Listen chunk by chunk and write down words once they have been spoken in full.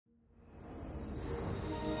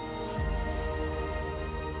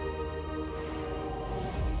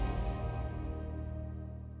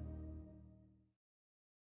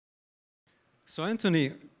So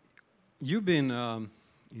Anthony, you've been in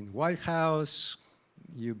the White House,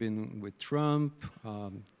 you've been with Trump,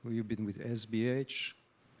 you've been with SBH.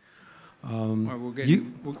 All right,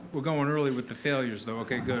 we're going early with the failures, though.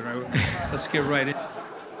 Okay, good. All right, let's get right in.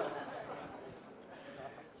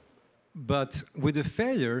 But with the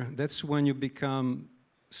failure, that's when you become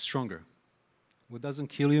stronger. What doesn't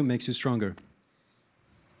kill you makes you stronger.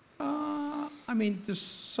 I mean, there's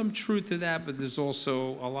some truth to that, but there's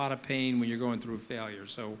also a lot of pain when you're going through failure.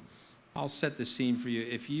 So I'll set the scene for you.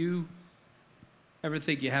 If you ever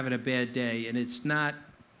think you're having a bad day, and it's not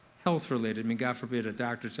health-related, I mean, God forbid a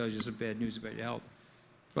doctor tells you some bad news about your health,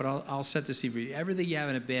 but I'll set the scene for you. Ever think you're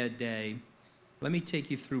having a bad day, let me take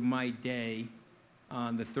you through my day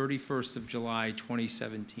on the 31st of July,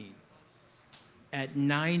 2017. At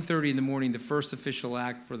 9:30 in the morning, the first official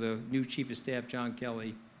act for the new Chief of Staff, John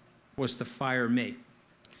Kelly, was to fire me.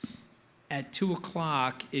 At 2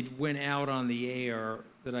 o'clock, it went out on the air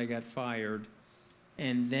that I got fired,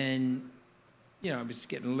 and then, you know, I was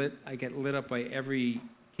getting lit. I get lit up by every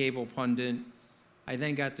cable pundit. I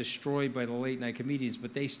then got destroyed by the late night comedians,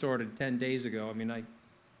 but they started 10 days ago. I mean, I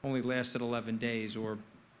only lasted 11 days, or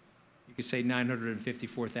you could say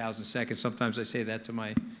 954,000 seconds. Sometimes I say that to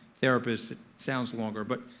my therapist. It sounds longer,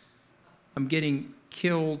 but I'm getting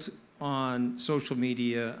killed on social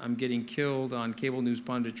media. I'm getting killed on cable news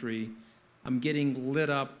punditry. I'm getting lit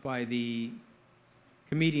up by the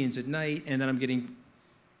comedians at night, and then I'm getting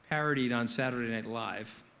parodied on Saturday Night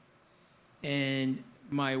Live. And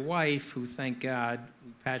my wife, who, thank God,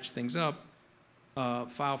 we patched things up,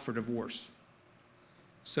 filed for divorce.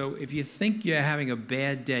 So if you think you're having a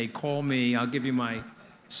bad day, call me. I'll give you my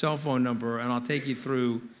cell phone number, and I'll take you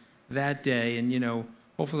through that day. And, you know,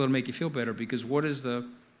 hopefully it'll make you feel better, because what is the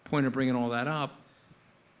point of bringing all that up?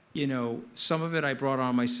 You know, some of it I brought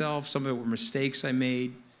on myself. Some of it were mistakes I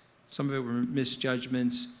made. Some of it were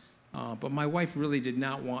misjudgments. But my wife really did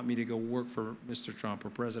not want me to go work for Mr. Trump or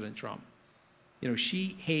President Trump. You know,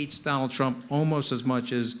 she hates Donald Trump almost as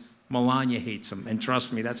much as Melania hates him. And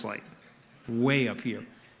trust me, that's like way up here.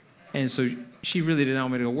 And so she really didn't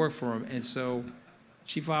want me to go work for him. And so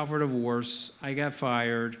she filed for divorce. I got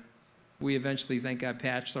fired. We eventually, thank God,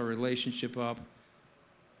 patched our relationship up.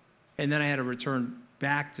 And then I had to return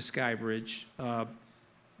back to SkyBridge.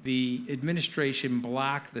 The administration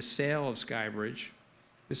blocked the sale of SkyBridge.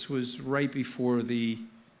 This was right before the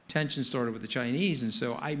tension started with the Chinese. And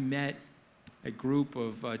so I met a group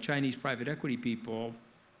of Chinese private equity people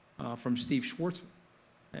from Steve Schwartzman.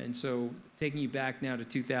 And so taking you back now to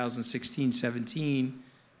 2016-17,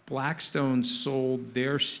 Blackstone sold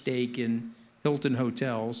their stake in Hilton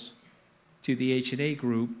Hotels to the H&A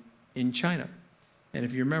Group in China. And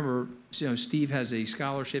if you remember, you know, Steve has a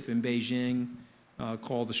scholarship in Beijing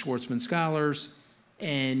called the Schwartzman Scholars,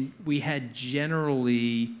 and we had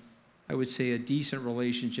generally, I would say, a decent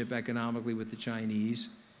relationship economically with the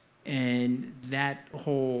Chinese. And that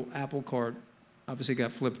whole apple cart obviously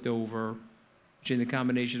got flipped over between the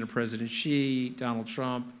combination of President Xi, Donald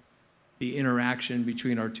Trump, the interaction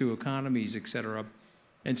between our two economies, et cetera.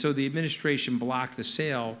 And so the administration blocked the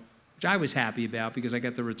sale, which I was happy about because I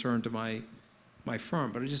got to return to my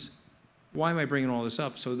firm. But why am I bringing all this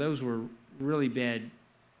up? So those were really bad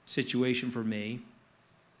situation for me.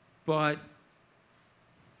 But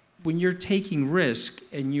when you're taking risk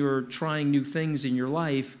and you're trying new things in your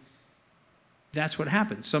life, that's what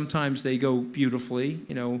happens. Sometimes they go beautifully.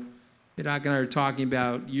 You know, Vidak and I were talking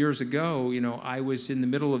about years ago, you know, I was in the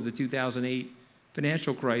middle of the 2008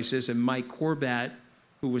 financial crisis, and Mike Corbat,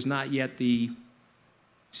 who was not yet the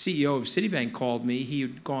CEO of Citibank, called me. He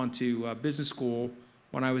had gone to business school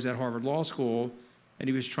when I was at Harvard Law School, and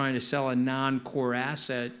he was trying to sell a non-core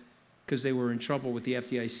asset because they were in trouble with the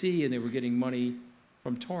FDIC and they were getting money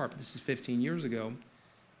from TARP. This is 15 years ago.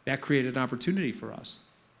 That created an opportunity for us.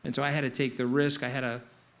 And so I had to take the risk. I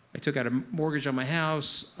took out a mortgage on my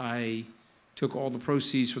house. I took all the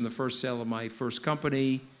proceeds from the first sale of my first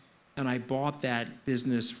company, and I bought that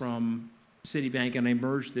business from Citibank, and I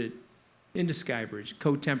merged it into SkyBridge.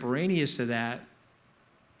 Contemporaneous to that,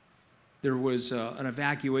 there was an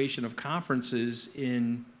evacuation of conferences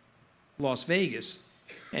in Las Vegas.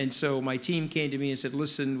 And so my team came to me and said,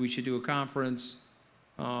 listen, we should do a conference.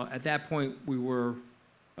 At that point, we were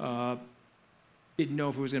didn't know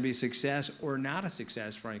if it was going to be a success or not a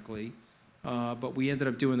success, frankly. But we ended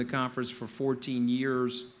up doing the conference for 14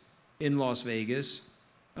 years in Las Vegas.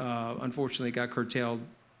 Unfortunately, it got curtailed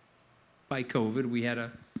by COVID. We had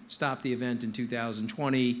to stop the event in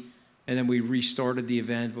 2020, and then we restarted the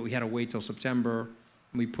event, but we had to wait till September,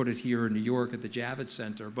 and we put it here in New York at the Javits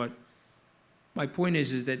Center. But my point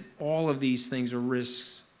is that all of these things are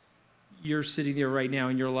risks. you're sitting there right now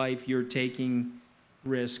in your life, you're taking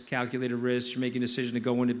risk, calculated risk, you're making a decision to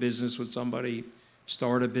go into business with somebody,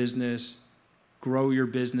 start a business, grow your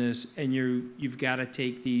business, and you've got to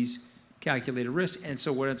take these calculated risks. And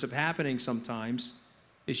so what ends up happening sometimes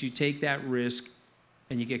is you take that risk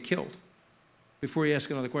and you get killed. Before you ask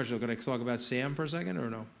another question, can I talk about Sam for a second or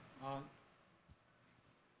no?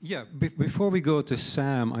 Yeah, before we go to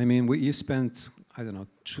Sam, I mean, you spent, I don't know,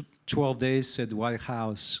 12 days at the White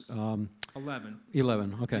House. 11.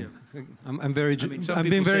 11, okay. Yeah. I'm very, I mean, I'm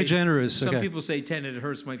being very generous. Some okay. people say 10 and it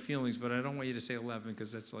hurts my feelings, but I don't want you to say 11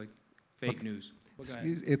 because that's like fake news.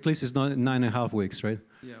 At least it's not 9.5 weeks, right?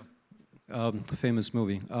 Yeah. Famous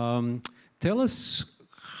movie. Tell us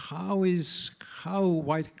how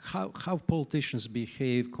politicians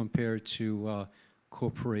behave compared to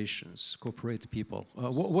corporations, corporate people.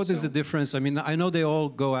 What is the difference? I mean, I know they all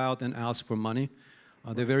go out and ask for money.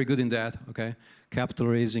 They're very good in that, okay? Capital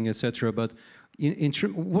raising, etc. But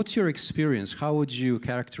what's your experience? How would you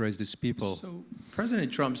characterize these people? So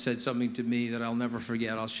President Trump said something to me that I'll never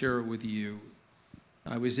forget. I'll share it with you.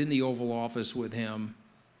 I was in the Oval Office with him,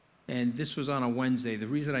 and this was on a Wednesday. The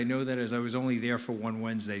reason I know that is I was only there for one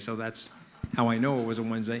Wednesday, so that's how I know it was a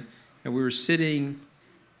Wednesday. And we were sitting,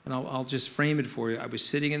 and I'll just frame it for you. I was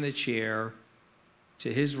sitting in the chair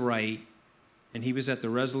to his right, and he was at the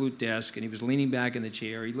Resolute desk, and he was leaning back in the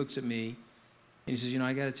chair. He looks at me, and he says, you know,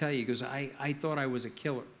 I got to tell you, he goes, I thought I was a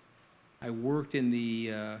killer. I worked in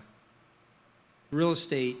the real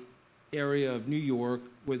estate area of New York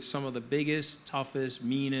with some of the biggest, toughest,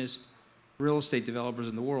 meanest real estate developers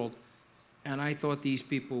in the world, and I thought these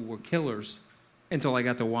people were killers until I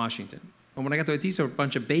got to Washington. And when I got to, these are a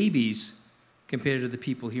bunch of babies compared to the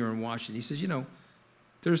people here in Washington. He says, you know,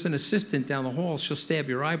 there's an assistant down the hall, she'll stab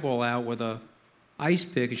your eyeball out with a ice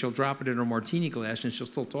pick and she'll drop it in her martini glass and she'll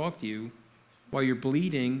still talk to you while you're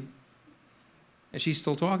bleeding and she's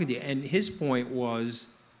still talking to you. And his point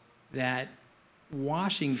was that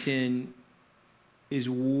Washington is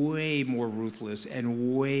way more ruthless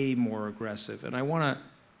and way more aggressive. And I want to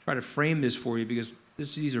try to frame this for you because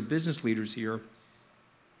these are business leaders here.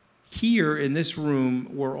 Here in this room,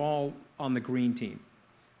 we're all on the green team.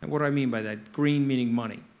 And what do I mean by that? Green meaning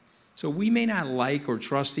money. So we may not like or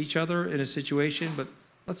trust each other in a situation, but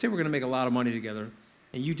let's say we're going to make a lot of money together,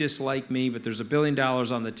 and you dislike me, but there's $1 billion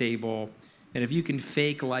on the table, and if you can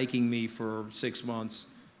fake liking me for 6 months,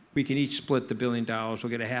 we can each split the $1 billion. We'll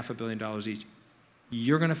get $500 million each.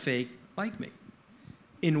 You're going to fake like me.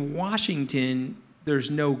 In Washington, there's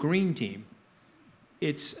no green team.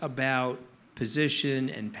 It's about position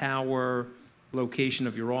and power, location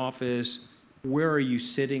of your office. Where are you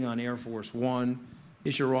sitting on Air Force One?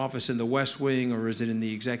 Is your office in the West Wing or is it in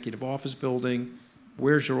the executive office building?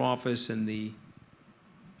 Where's your office in the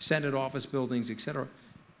Senate office buildings, et cetera?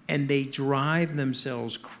 And they drive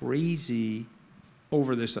themselves crazy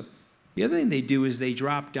over this stuff. The other thing they do is they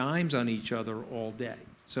drop dimes on each other all day.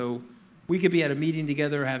 So we could be at a meeting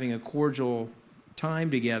together having a cordial time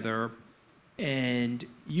together, and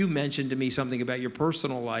you mentioned to me something about your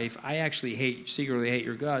personal life. I actually secretly hate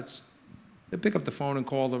your guts. They'll pick up the phone and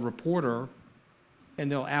call the reporter,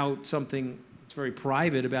 and they'll out something that's very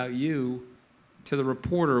private about you to the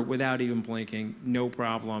reporter without even blinking, no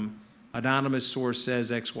problem. Anonymous source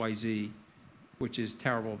says XYZ, which is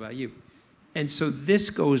terrible about you. And so this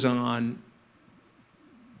goes on,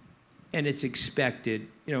 and it's expected.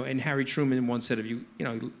 You know, and Harry Truman once said, if you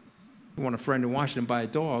want a friend in Washington, buy a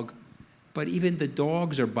dog. But even the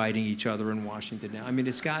dogs are biting each other in Washington now. I mean,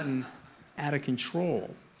 it's gotten out of control.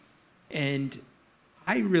 And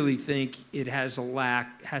I really think it has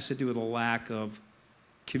to do with a lack of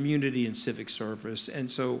community and civic service.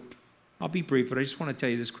 And so I'll be brief, but I just want to tell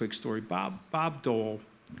you this quick story. Bob Dole,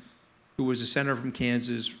 who was a senator from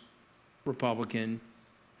Kansas, Republican,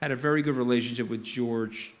 had a very good relationship with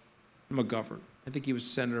George McGovern. I think he was a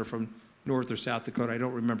senator from North or South Dakota. I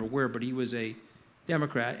don't remember where, but he was a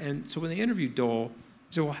Democrat. And so when they interviewed Dole,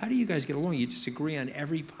 he said, well, how do you guys get along? You disagree on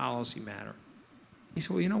every policy matter. He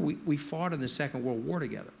said, well, you know, we fought in the Second World War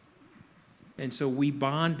together. And so we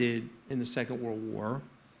bonded in the Second World War.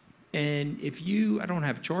 And I don't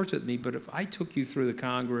have charts with me, but if I took you through the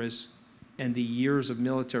Congress and the years of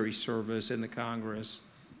military service in the Congress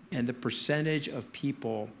and the percentage of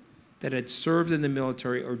people that had served in the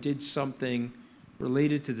military or did something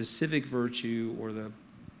related to the civic virtue or the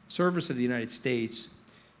service of the United States,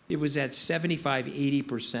 it was at 75,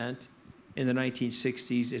 80% in the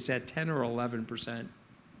 1960s. It's at 10 or 11%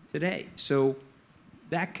 today. So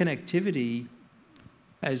that connectivity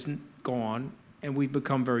has gone, and we've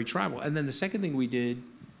become very tribal. And then the second thing we did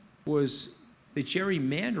was the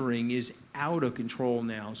gerrymandering is out of control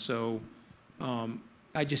now. So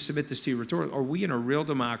I just submit this to you rhetorically. Are we in a real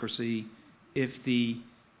democracy if the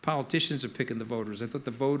politicians are picking the voters? I thought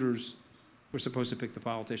the voters were supposed to pick the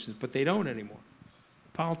politicians, but they don't anymore.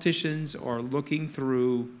 Politicians are looking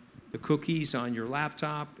through the cookies on your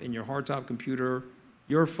laptop and your hardtop computer,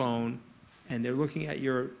 your phone, and they're looking at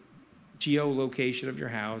your geolocation of your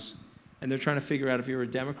house, and they're trying to figure out if you're a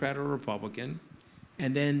Democrat or a Republican,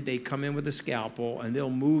 and then they come in with a scalpel and they'll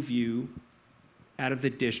move you out of the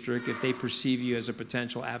district if they perceive you as a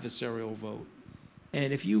potential adversarial vote.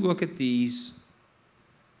 And if you look at these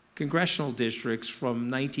congressional districts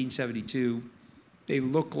from 1972, they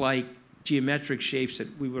look like geometric shapes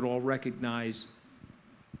that we would all recognize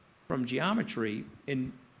from geometry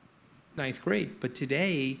in ninth grade. But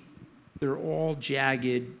today, they're all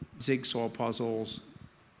jagged jigsaw puzzles,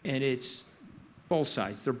 and it's both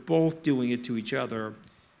sides. They're both doing it to each other.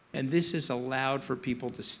 And this has allowed for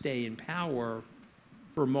people to stay in power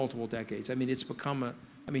for multiple decades. I mean, it's become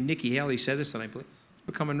Nikki Haley said this tonight, it's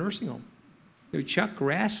become a nursing home. You know, Chuck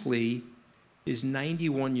Grassley is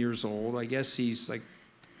 91 years old. I guess he's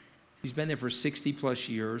been there for 60 plus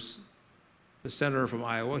years, the senator from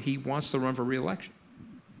Iowa. He wants to run for re-election.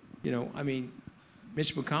 You know, I mean,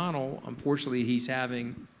 Mitch McConnell, unfortunately, he's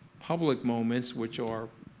having public moments which are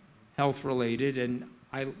health-related, and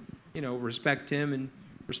I, respect him and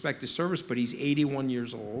respect his service, but he's 81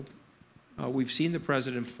 years old. We've seen the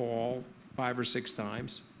president fall 5 or 6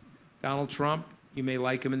 times. Donald Trump, you may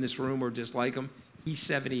like him in this room or dislike him. He's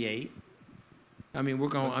 78. I mean,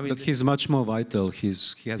 but he's much more vital. He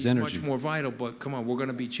has energy. He's much more vital, but come on, we're going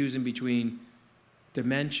to be choosing between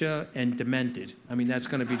dementia and demented. I mean, that's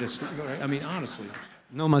going to be honestly.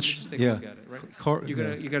 No much, take a look at it, right?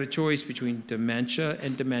 You got a choice between dementia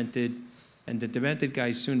and demented, and the demented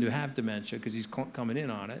guy's soon to have dementia because he's coming in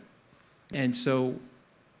on it. And so,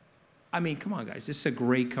 I mean, come on, guys, this is a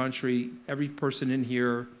great country. Every person in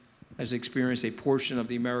here has experienced a portion of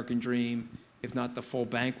the American dream, if not the full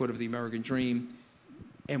banquet of the American dream.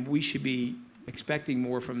 And we should be expecting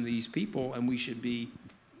more from these people, and we should be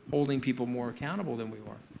holding people more accountable than we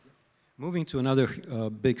are. Moving to another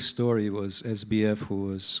big story was SBF, who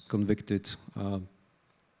was convicted.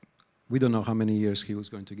 We don't know how many years he was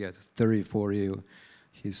going to get, 30, 40,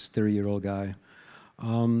 he's a 30-year-old guy.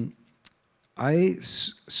 I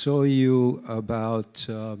saw you about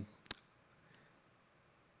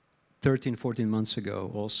 13, 14 months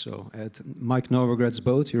ago also at Mike Novograd's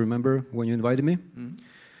boat. You remember when you invited me? Mm-hmm.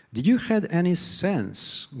 Did you had any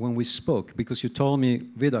sense when we spoke? Because you told me,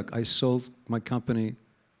 Vidak, I sold my company,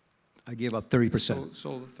 I gave up 30%.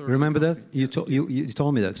 Sold a third. Remember that? You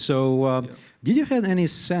told me that. So did you have any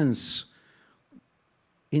sense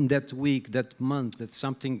in that week, that month, that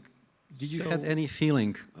something, did you have any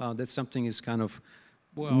feeling that something is kind of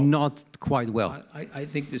not quite well? I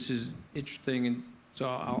think this is interesting, and so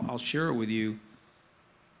I'll share it with you.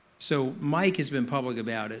 So Mike has been public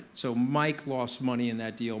about it. So Mike lost money in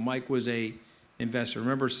that deal. Mike was a investor.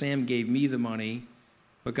 Remember, Sam gave me the money,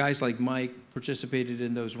 but guys like Mike participated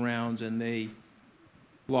in those rounds, and they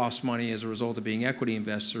lost money as a result of being equity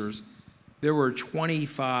investors. There were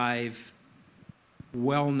 25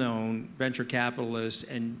 well-known venture capitalists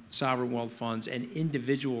and sovereign wealth funds and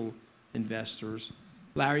individual investors.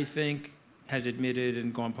 Larry Fink has admitted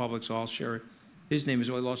and gone public, so I'll share it. His name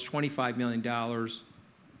is, well, he lost $25 million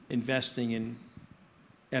investing in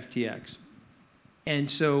FTX. And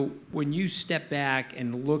so when you step back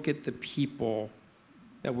and look at the people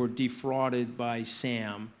that were defrauded by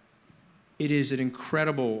Sam, it is an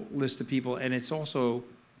incredible list of people, and it's also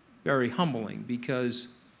very humbling because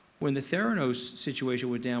when the Theranos situation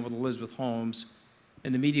went down with Elizabeth Holmes,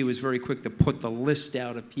 and the media was very quick to put the list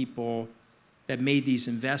out of people that made these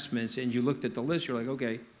investments, and you looked at the list, you're like,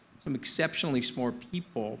 okay, some exceptionally smart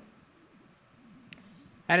people.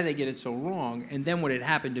 How did they get it so wrong? And then when it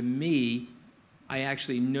happened to me, I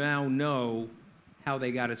actually now know how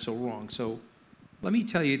they got it so wrong. So let me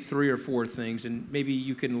tell you 3 or 4 things, and maybe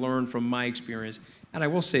you can learn from my experience. And I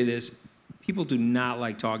will say this, people do not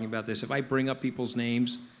like talking about this. If I bring up people's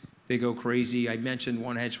names, they go crazy. I mentioned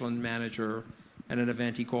one hedge fund manager at an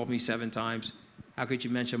event. He called me 7 times. How could you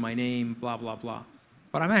mention my name? Blah, blah, blah.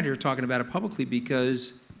 But I'm out here talking about it publicly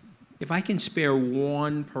because if I can spare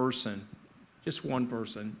one person, just one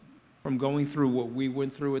person, from going through what we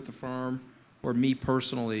went through at the firm, or me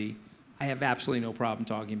personally, I have absolutely no problem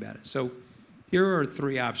talking about it. So here are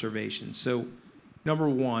 3 observations. So number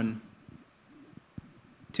 1,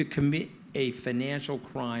 to commit a financial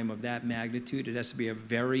crime of that magnitude, it has to be a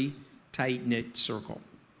very tight-knit circle.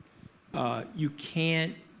 You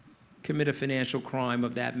can't commit a financial crime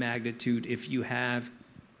of that magnitude if you have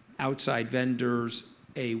outside vendors,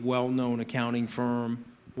 a well-known accounting firm,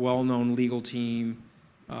 well-known legal team,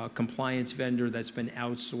 compliance vendor that's been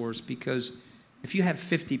outsourced. Because if you have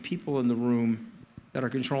 50 people in the room that are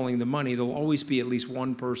controlling the money, there'll always be at least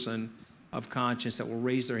one person of conscience that will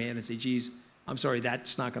raise their hand and say, geez, I'm sorry,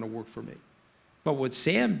 that's not going to work for me. But what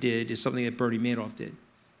Sam did is something that Bernie Madoff did.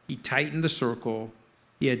 He tightened the circle.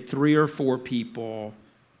 He had 3 or 4 people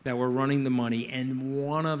that were running the money, and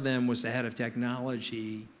one of them was the head of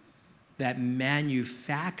technology that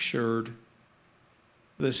manufactured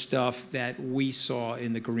the stuff that we saw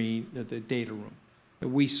in the data room, that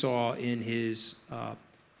we saw in his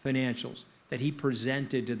financials, that he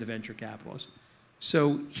presented to the venture capitalists.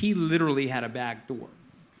 So he literally had a back door.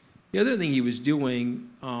 The other thing he was doing,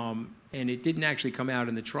 and it didn't actually come out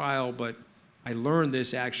in the trial, but I learned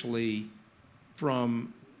this actually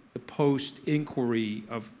from the post-inquiry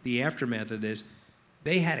of the aftermath of this.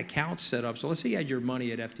 They had accounts set up. So let's say you had your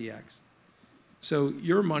money at FTX. So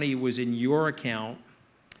your money was in your account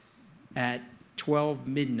at 12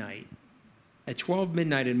 midnight. At 12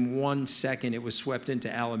 midnight, in 1 second, it was swept into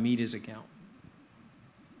Alameda's account.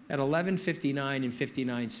 At 11:59 and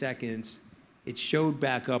 59 seconds, it showed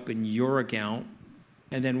back up in your account,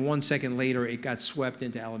 and then 1 second later, it got swept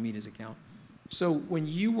into Alameda's account. So when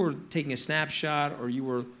you were taking a snapshot or you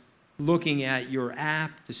were looking at your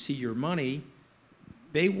app to see your money,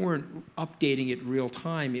 they weren't updating it real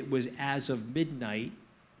time. It was as of midnight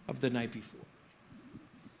of the night before.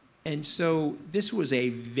 And so this was a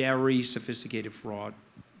very sophisticated fraud.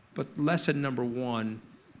 But lesson number 1,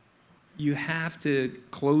 you have to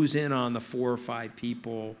close in on the 4 or 5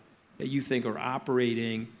 people that you think are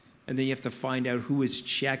operating, and then you have to find out who is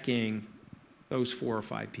checking those 4 or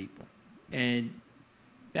 5 people. And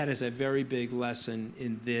that is a very big lesson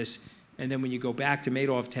in this. And then when you go back to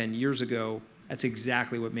Madoff 10 years ago, that's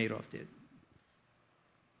exactly what Madoff did.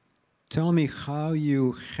 Tell me how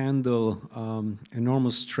you handle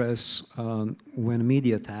enormous stress when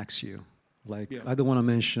media attacks you. Like, yeah. I don't want to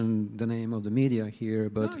mention the name of the media here,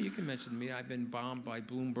 but... No, you can mention me. I've been bombed by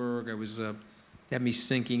Bloomberg. I was, had me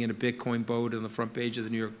sinking in a Bitcoin boat on the front page of the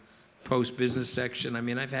New York Post business section. I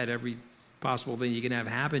mean, I've had every possible thing you can have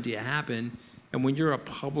happen to you happen. And when you're a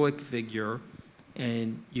public figure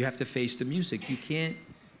and you have to face the music, you can't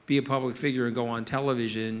be a public figure and go on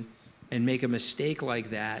television and make a mistake like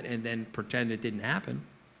that and then pretend it didn't happen.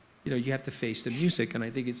 You know, you have to face the music, and I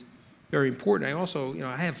think it's very important. I also,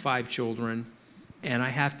 I have 5 children, and I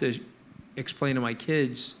have to explain to my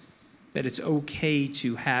kids that it's okay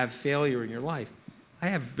to have failure in your life. I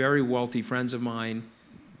have very wealthy friends of mine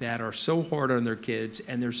that are so hard on their kids,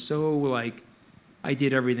 and they're so like, I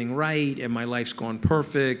did everything right, and my life's gone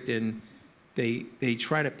perfect, and they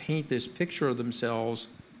try to paint this picture of themselves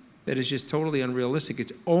that is just totally unrealistic.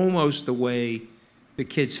 It's almost the way the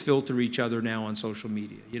kids filter each other now on social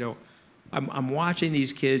media. I'm watching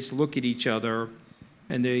these kids look at each other,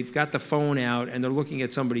 and they've got the phone out, and they're looking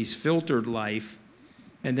at somebody's filtered life,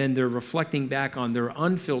 and then they're reflecting back on their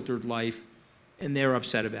unfiltered life, and they're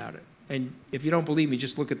upset about it. And if you don't believe me,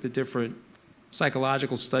 just look at the different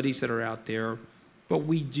psychological studies that are out there. But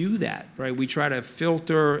we do that, right? We try to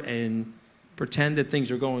filter and pretend that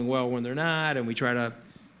things are going well when they're not, and we try to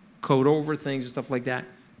code over things and stuff like that.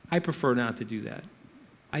 I prefer not to do that.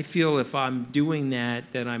 I feel if I'm doing that,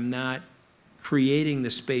 then I'm not creating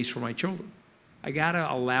the space for my children. I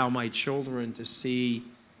gotta allow my children to see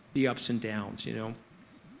the ups and downs,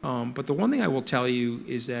 But the one thing I will tell you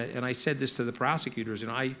is that, and I said this to the prosecutors,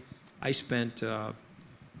 I spent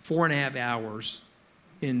 4.5 hours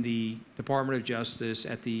in the Department of Justice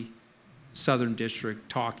at the Southern District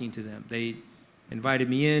talking to them. They invited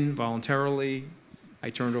me in voluntarily.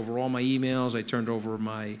 I turned over all my emails. I turned over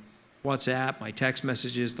my WhatsApp, my text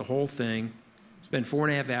messages, the whole thing. Spent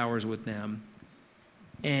 4.5 hours with them.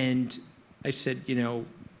 And I said, the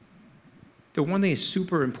one thing is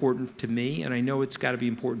super important to me, and I know it's got to be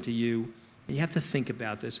important to you, and you have to think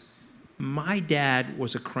about this. My dad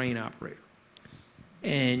was a crane operator.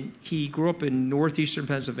 And he grew up in northeastern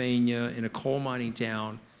Pennsylvania in a coal mining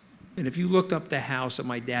town. And if you looked up the house that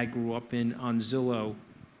my dad grew up in on Zillow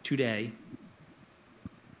today,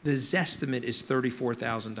 the Zestimate is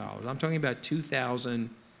 $34,000. I'm talking about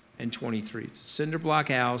 2023. It's a cinder block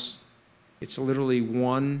house. It's literally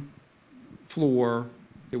 1 floor.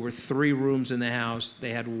 There were 3 rooms in the house. They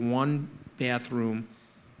had 1 bathroom.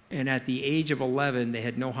 And at the age of 11, they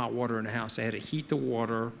had no hot water in the house. They had to heat the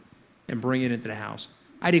water and bring it into the house.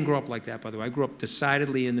 I didn't grow up like that, by the way. I grew up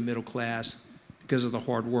decidedly in the middle class because of the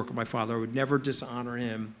hard work of my father. I would never dishonor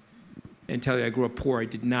him and tell you I grew up poor. I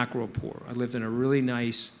did not grow up poor. I lived in a really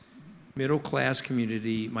nice middle-class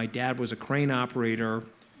community. My dad was a crane operator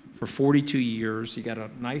for 42 years. He got a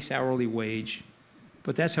nice hourly wage,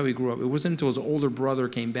 but that's how he grew up. It wasn't until his older brother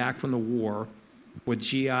came back from the war with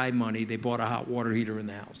GI money, they bought a hot water heater in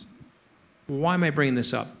the house. Why am I bringing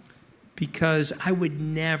this up? Because I would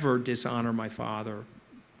never dishonor my father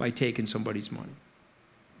by taking somebody's money.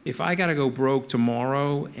 If I got to go broke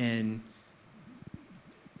tomorrow and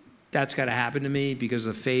that's got to happen to me because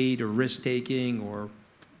of fate or risk-taking or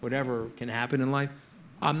whatever can happen in life,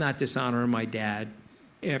 I'm not dishonoring my dad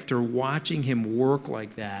after watching him work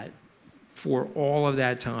like that for all of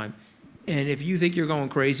that time. And if you think you're going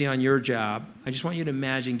crazy on your job, I just want you to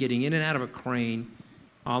imagine getting in and out of a crane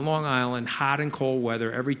on Long Island, hot and cold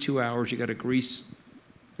weather. Every 2 hours, you got to grease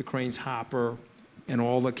the crane's hopper and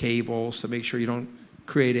all the cables to make sure you don't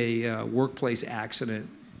create a workplace accident.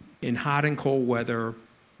 In hot and cold weather,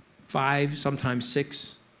 5, sometimes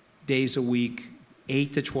 6 days a week,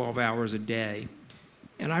 8 to 12 hours a day.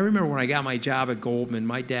 And I remember when I got my job at Goldman,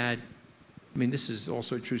 my dad, I mean, this is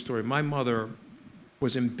also a true story. My mother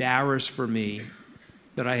was embarrassed for me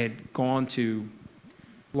that I had gone to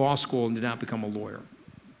law school and did not become a lawyer.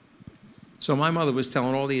 So my mother was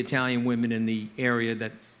telling all the Italian women in the area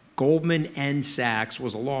that Goldman and Sachs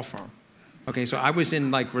was a law firm. Okay, so I was in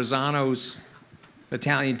like Rosano's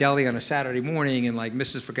Italian deli on a Saturday morning, and like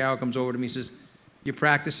Mrs. Fugao comes over to me and says, "You're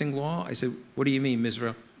practicing law?" I said, "What do you mean, Ms.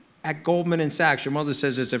 Fugao?" "At Goldman and Sachs, your mother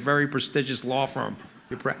says it's a very prestigious law firm."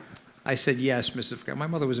 I said, "Yes, Mrs. Fugao." My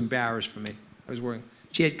mother was embarrassed for me. I was worrying.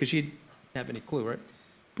 Because she didn't have any clue, right?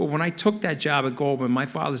 But when I took that job at Goldman, my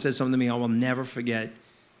father said something to me I will never forget.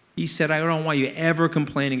 He said, "I don't want you ever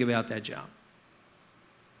complaining about that job."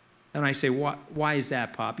 And I say, why is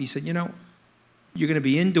that, Pop? He said, "You know, you're going to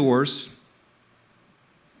be indoors,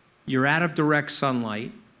 you're out of direct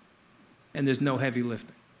sunlight, and there's no heavy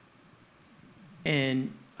lifting.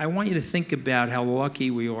 And I want you to think about how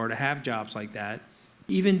lucky we are to have jobs like that,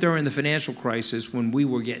 even during the financial crisis when we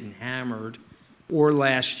were getting hammered, or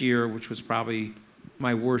last year, which was probably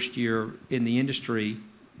my worst year in the industry.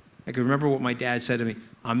 I can remember what my dad said to me: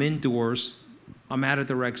 I'm indoors, I'm out of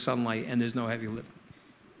direct sunlight, and there's no heavy lifting."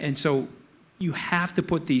 And so you have to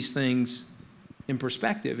put these things in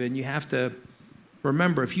perspective, and you have to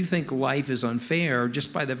remember, if you think life is unfair,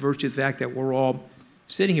 just by the virtue of the fact that we're all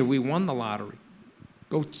sitting here, we won the lottery.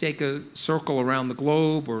 Go take a circle around the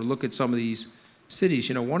globe or look at some of these cities.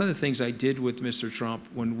 You know, one of the things I did with Mr. Trump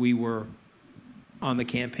when we were on the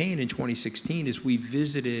campaign in 2016 is we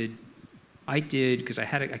visited, because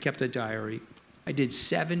I kept a diary, I did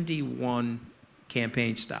 71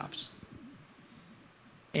 campaign stops.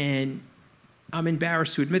 And I'm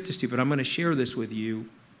embarrassed to admit this to you, but I'm going to share this with you.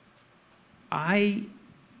 I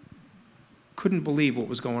couldn't believe what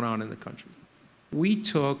was going on in the country. We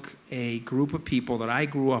took a group of people that I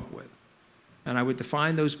grew up with, and I would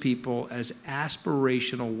define those people as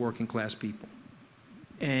aspirational working class people.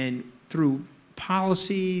 And through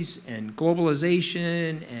policies and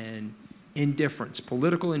globalization and indifference,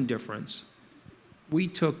 political indifference, we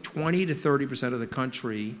took 20 to 30% of the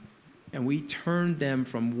country and we turned them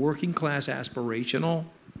from working class aspirational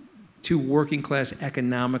to working class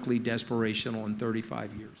economically desperational in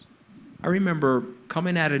 35 years. I remember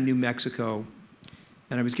coming out of New Mexico,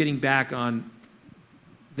 and I was getting back on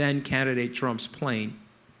then candidate Trump's plane,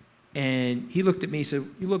 and he looked at me and said,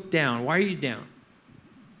 "You look down. Why are you down?"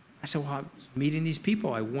 I said, "Well, I was meeting these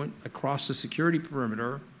people. I went across the security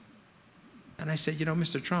perimeter." And I said, "You know,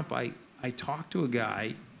 Mr. Trump, I talked to a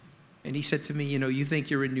guy, and he said to me, you know, you think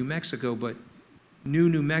you're in New Mexico, but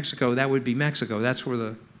New Mexico, that would be Mexico. That's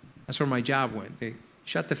where my job went. They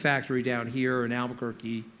shut the factory down here in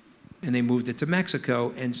Albuquerque, and they moved it to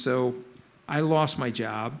Mexico. And so I lost my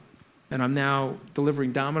job, and I'm now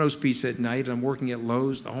delivering Domino's pizza at night, and I'm working at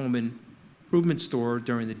Lowe's, the home improvement store,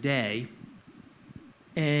 during the day."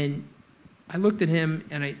 And I looked at him,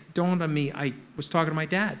 and it dawned on me, I was talking to my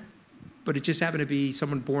dad, but it just happened to be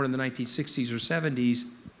someone born in the 1960s or 70s,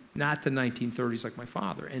 not the 1930s like my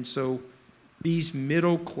father. And so these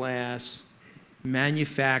middle class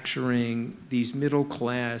manufacturing, these middle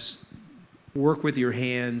class work with your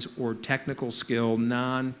hands or technical skill,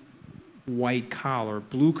 non-white collar,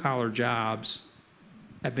 blue collar jobs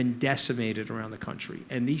have been decimated around the country.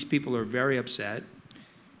 And these people are very upset.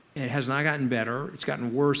 And it has not gotten better. It's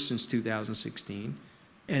gotten worse since 2016.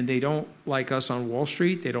 And they don't like us on Wall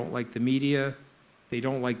Street. They don't like the media. They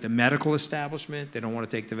don't like the medical establishment. They don't want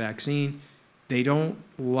to take the vaccine. They don't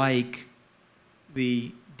like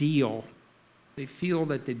the deal. They feel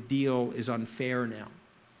that the deal is unfair now.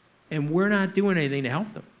 And we're not doing anything to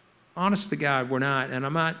help them. Honest to God, we're not. And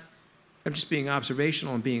I'm just being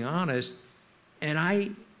observational and being honest. And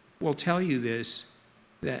I will tell you this,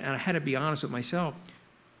 that, and I had to be honest with myself,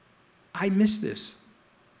 I miss this.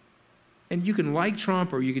 And you can like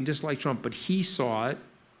Trump or you can dislike Trump, but he saw it,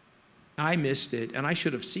 I missed it, and I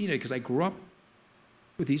should have seen it because I grew up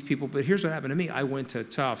with these people. But here's what happened to me. I went to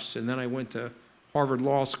Tufts, and then I went to Harvard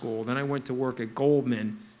Law School, then I went to work at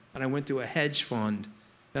Goldman, and I went to a hedge fund.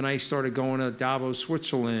 Then I started going to Davos,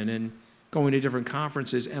 Switzerland, and going to different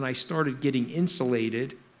conferences, and I started getting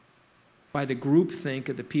insulated by the groupthink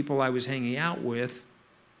of the people I was hanging out with,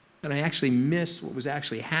 and I actually missed what was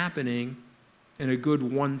actually happening in a good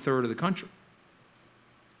 1/3 of the country.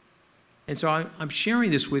 And so I'm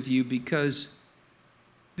sharing this with you because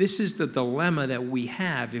this is the dilemma that we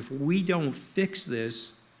have. If we don't fix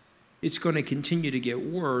this, it's going to continue to get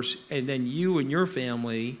worse, and then you and your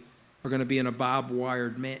family are going to be in a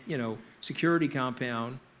barbed-wired, security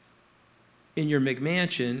compound in your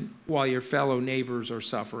McMansion while your fellow neighbors are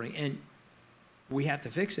suffering. And we have to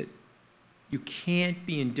fix it. You can't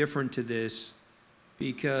be indifferent to this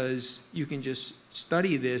because you can just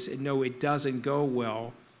study this and know it doesn't go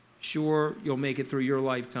well. Sure, you'll make it through your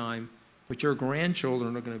lifetime, but your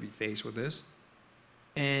grandchildren are going to be faced with this.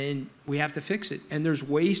 And we have to fix it. And there's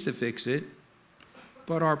ways to fix it,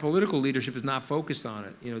 but our political leadership is not focused on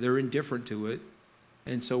it. They're indifferent to it.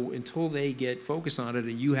 And so until they get focused on it,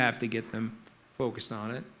 and you have to get them focused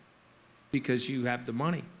on it because you have the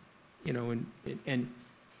money, and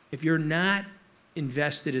if you're not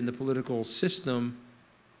invested in the political system,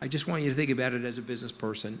 I just want you to think about it as a business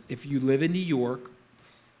person. If you live in New York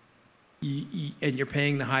and you're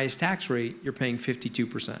paying the highest tax rate, you're paying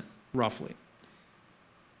 52%, roughly.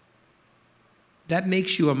 That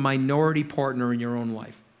makes you a minority partner in your own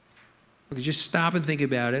life. Okay, just stop and think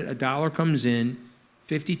about it. $1 comes in,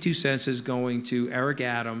 52 cents is going to Eric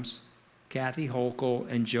Adams, Kathy Hochul,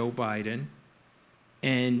 and Joe Biden,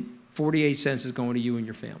 and 48 cents is going to you and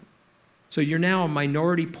your family. So you're now a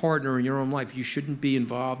minority partner in your own life. You shouldn't be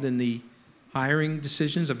involved in the hiring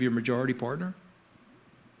decisions of your majority partner.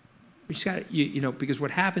 We just got, because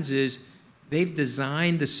what happens is they've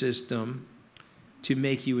designed the system to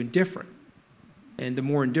make you indifferent. And the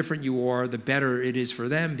more indifferent you are, the better it is for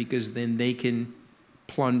them because then they can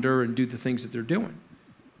plunder and do the things that they're doing.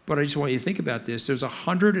 But I just want you to think about this. There's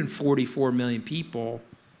 144 million people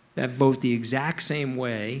that vote the exact same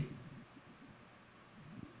way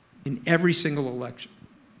in every single election.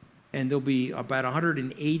 And there'll be about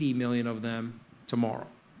 180 million of them tomorrow.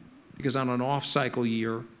 Because on an off-cycle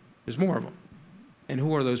year, there's more of them. And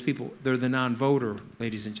who are those people? They're the non-voter,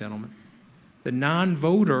 ladies and gentlemen. The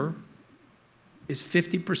non-voter is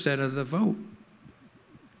 50% of the vote.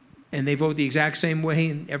 And they vote the exact same way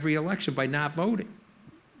in every election by not voting.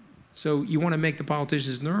 So you want to make the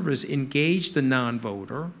politicians nervous, engage the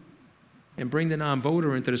non-voter and bring the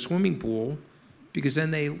non-voter into the swimming pool, because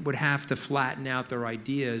then they would have to flatten out their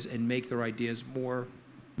ideas and make their ideas more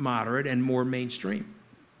moderate and more mainstream.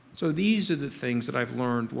 So these are the things that I've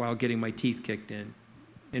learned while getting my teeth kicked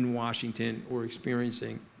in Washington or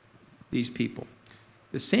experiencing these people.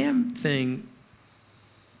 The Sam thing,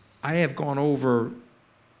 I have gone over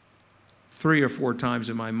 3 or 4 times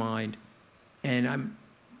in my mind, and I'm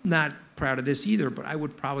not proud of this either, but I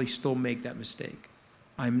would probably still make that mistake.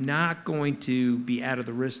 I'm not going to be out of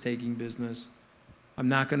the risk-taking business. I'm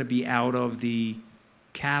not going to be out of the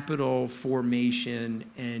capital formation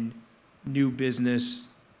and new business.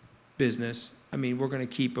 I mean, we're going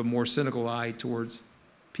to keep a more cynical eye towards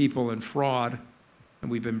people and fraud, and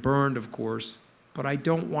we've been burned, of course, but I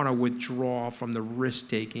don't want to withdraw from the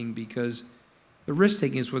risk-taking because the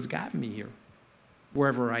risk-taking is what's gotten me here,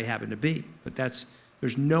 wherever I happen to be. But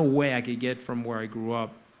there's no way I could get from where I grew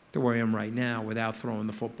up to where I am right now without throwing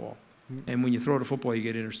the football. And when you throw the football, you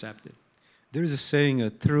get intercepted. There is a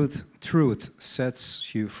saying, truth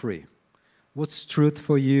sets you free. What's truth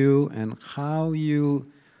for you, and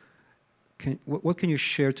what can you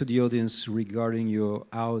share to the audience regarding your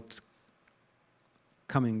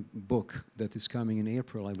coming book that is coming in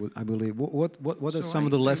April, I believe. What are some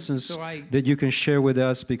of the lessons that you can share with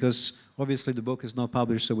us? Because obviously the book is not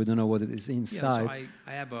published, so we don't know what it is inside. Yeah,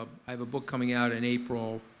 so I have a book coming out in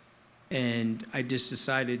April, and I just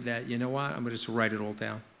decided that, you know what, I'm going to just write it all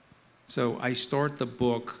down. So I start the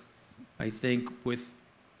book, I think, with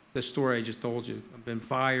the story I just told you. I've been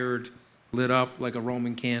fired, lit up like a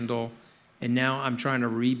Roman candle, and now I'm trying to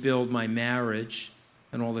rebuild my marriage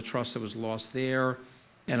and all the trust that was lost there.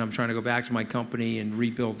 And I'm trying to go back to my company and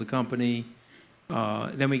rebuild the company.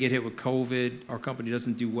 Then we get hit with COVID. Our company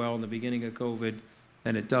doesn't do well in the beginning of COVID,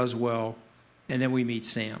 then it does well. And then we meet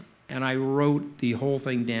Sam. And I wrote the whole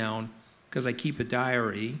thing down because I keep a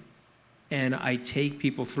diary, and I take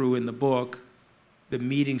people through in the book the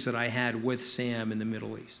meetings that I had with Sam in the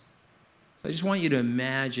Middle East. So I just want you to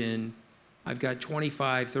imagine, I've got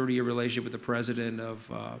 25, 30-year relationship with the president of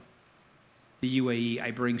the UAE. I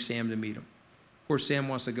bring Sam to meet him. Of course, Sam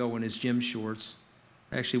wants to go in his gym shorts.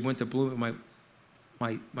 I actually went to Bloomingdale.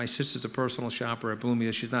 My sister's a personal shopper at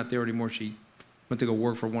Bloomingdale. She's not there anymore. She went to go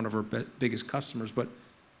work for one of her biggest customers, but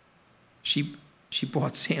she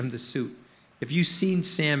bought Sam the suit. If you've seen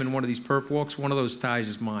Sam in one of these perp walks, one of those ties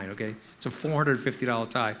is mine, okay? It's a $450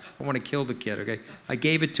 tie. I want to kill the kid, okay? I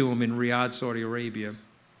gave it to him in Riyadh, Saudi Arabia.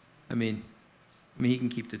 I mean, he can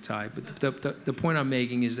keep the tie. But the point I'm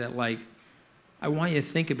making is that, like, I want you to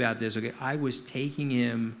think about this, okay? I was taking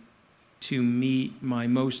him to meet my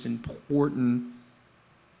most important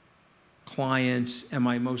clients and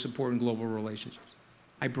my most important global relationships.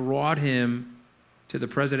 I brought him to the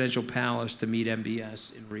presidential palace to meet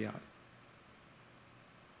MBS in Riyadh.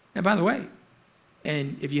 And by the way,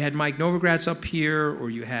 and if you had Mike Novogratz up here or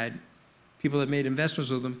you had people that made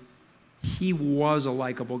investments with him, he was a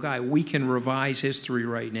likable guy. We can revise history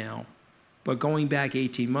right now. But going back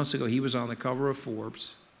 18 months ago, he was on the cover of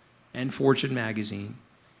Forbes and Fortune magazine,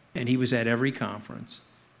 and he was at every conference.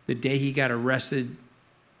 The day he got arrested,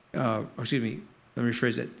 excuse me, let me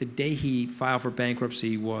rephrase that. The day he filed for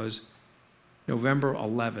bankruptcy was November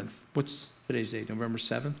 11th. What's today's date? November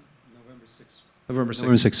 7th? November 6th. November 6th.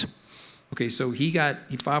 November 6th. Okay, so he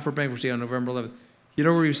filed for bankruptcy on November 11th. You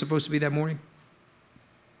know where he was supposed to be that morning?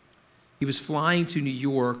 He was flying to New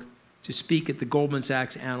York to speak at the Goldman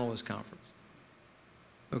Sachs Analyst Conference.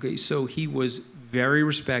 Okay, so he was very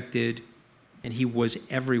respected, and he was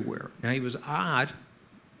everywhere. Now, he was odd,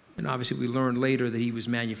 and obviously we learned later that he was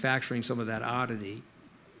manufacturing some of that oddity.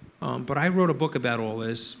 But I wrote a book about all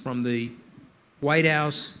this, from the White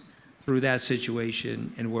House through that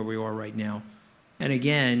situation and where we are right now. And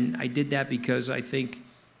again, I did that because I think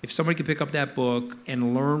if somebody could pick up that book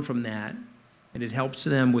and learn from that, and it helps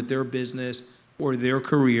them with their business or their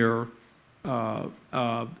career, then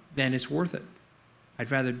it's worth it. I'd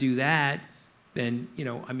rather do that than,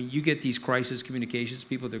 I mean, you get these crisis communications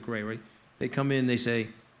people, they're great, right? They come in, they say,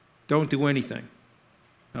 don't do anything.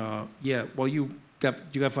 Yeah, well, you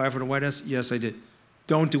got fired from the White House? Yes, I did.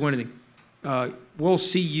 Don't do anything. We'll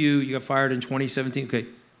see you. You got fired in 2017. Okay,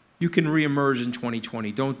 you can reemerge in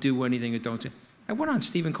 2020. Don't do anything or don't do. I went on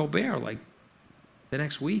Stephen Colbert like the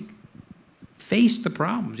next week. Faced the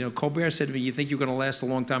problems. Colbert said to me, you think you're going to last a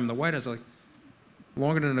long time in the White House? I was like,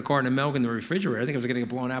 longer than a carton of milk in the refrigerator. I think I was going to get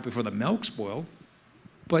blown out before the milk spoiled.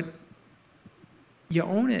 But you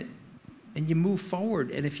own it and you move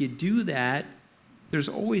forward. And if you do that, there's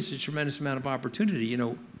always a tremendous amount of opportunity.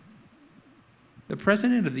 The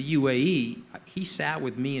president of the UAE, he sat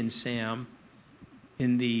with me and Sam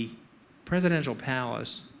in the presidential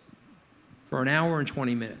palace for an hour and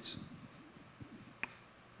 20 minutes.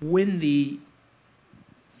 When the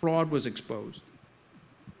fraud was exposed,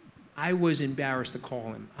 I was embarrassed to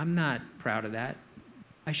call him. I'm not proud of that.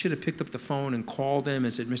 I should have picked up the phone and called him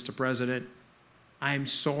and said, Mr. President, I'm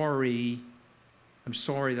sorry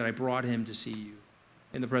that I brought him to see you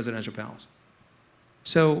in the presidential palace.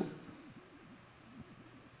 So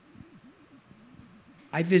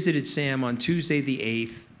I visited Sam on Tuesday the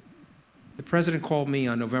 8th. The president called me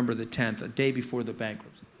on November the 10th, a day before the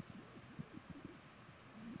bankruptcy.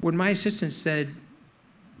 When my assistant said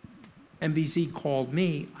NBC called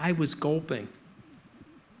me, I was gulping.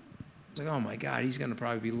 I was like, oh my God, he's going to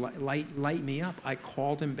probably light me up. I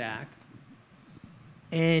called him back,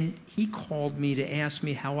 and he called me to ask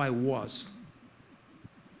me how I was.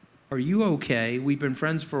 Are you okay? We've been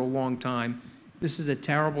friends for a long time. This is a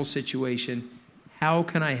terrible situation. How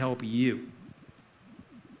can I help you?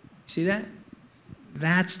 See that?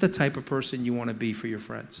 That's the type of person you want to be for your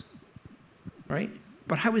friends, right?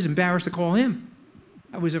 But I was embarrassed to call him.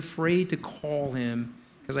 I was afraid to call him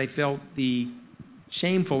because I felt the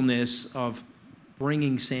shamefulness of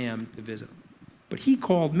bringing Sam to visit him. But he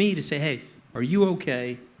called me to say, hey, are you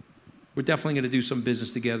okay? We're definitely going to do some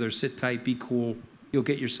business together. Sit tight, be cool. You'll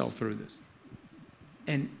get yourself through this.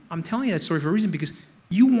 And I'm telling you that story for a reason, because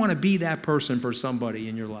you want to be that person for somebody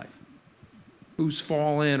in your life who's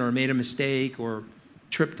fallen or made a mistake or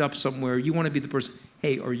tripped up somewhere. You want to be the person,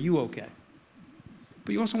 hey, are you okay?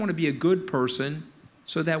 But you also want to be a good person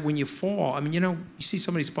so that when you fall, you see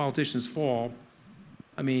some of these politicians fall.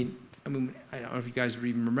 I don't know if you guys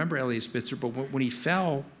even remember Eliot Spitzer, but when he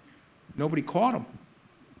fell, nobody caught him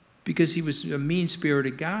because he was a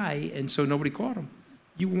mean-spirited guy, and so nobody caught him.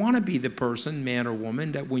 You want to be the person, man or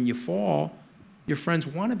woman, that when you fall, your friends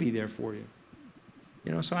want to be there for you.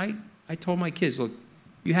 So I told my kids, look,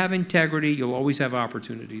 you have integrity, you'll always have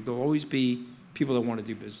opportunity. There'll always be people that want to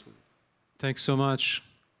do business with you. Thanks so much.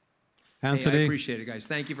 Hey, Anthony, I appreciate it, guys.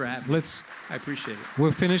 Thank you for having me. I appreciate it.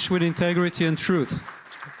 We're finished with integrity and truth,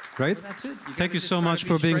 right? Well, that's it. Thank you so much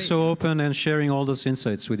for being so open and sharing all those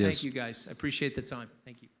insights with us. Thank you, guys. I appreciate the time.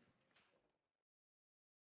 Thank you.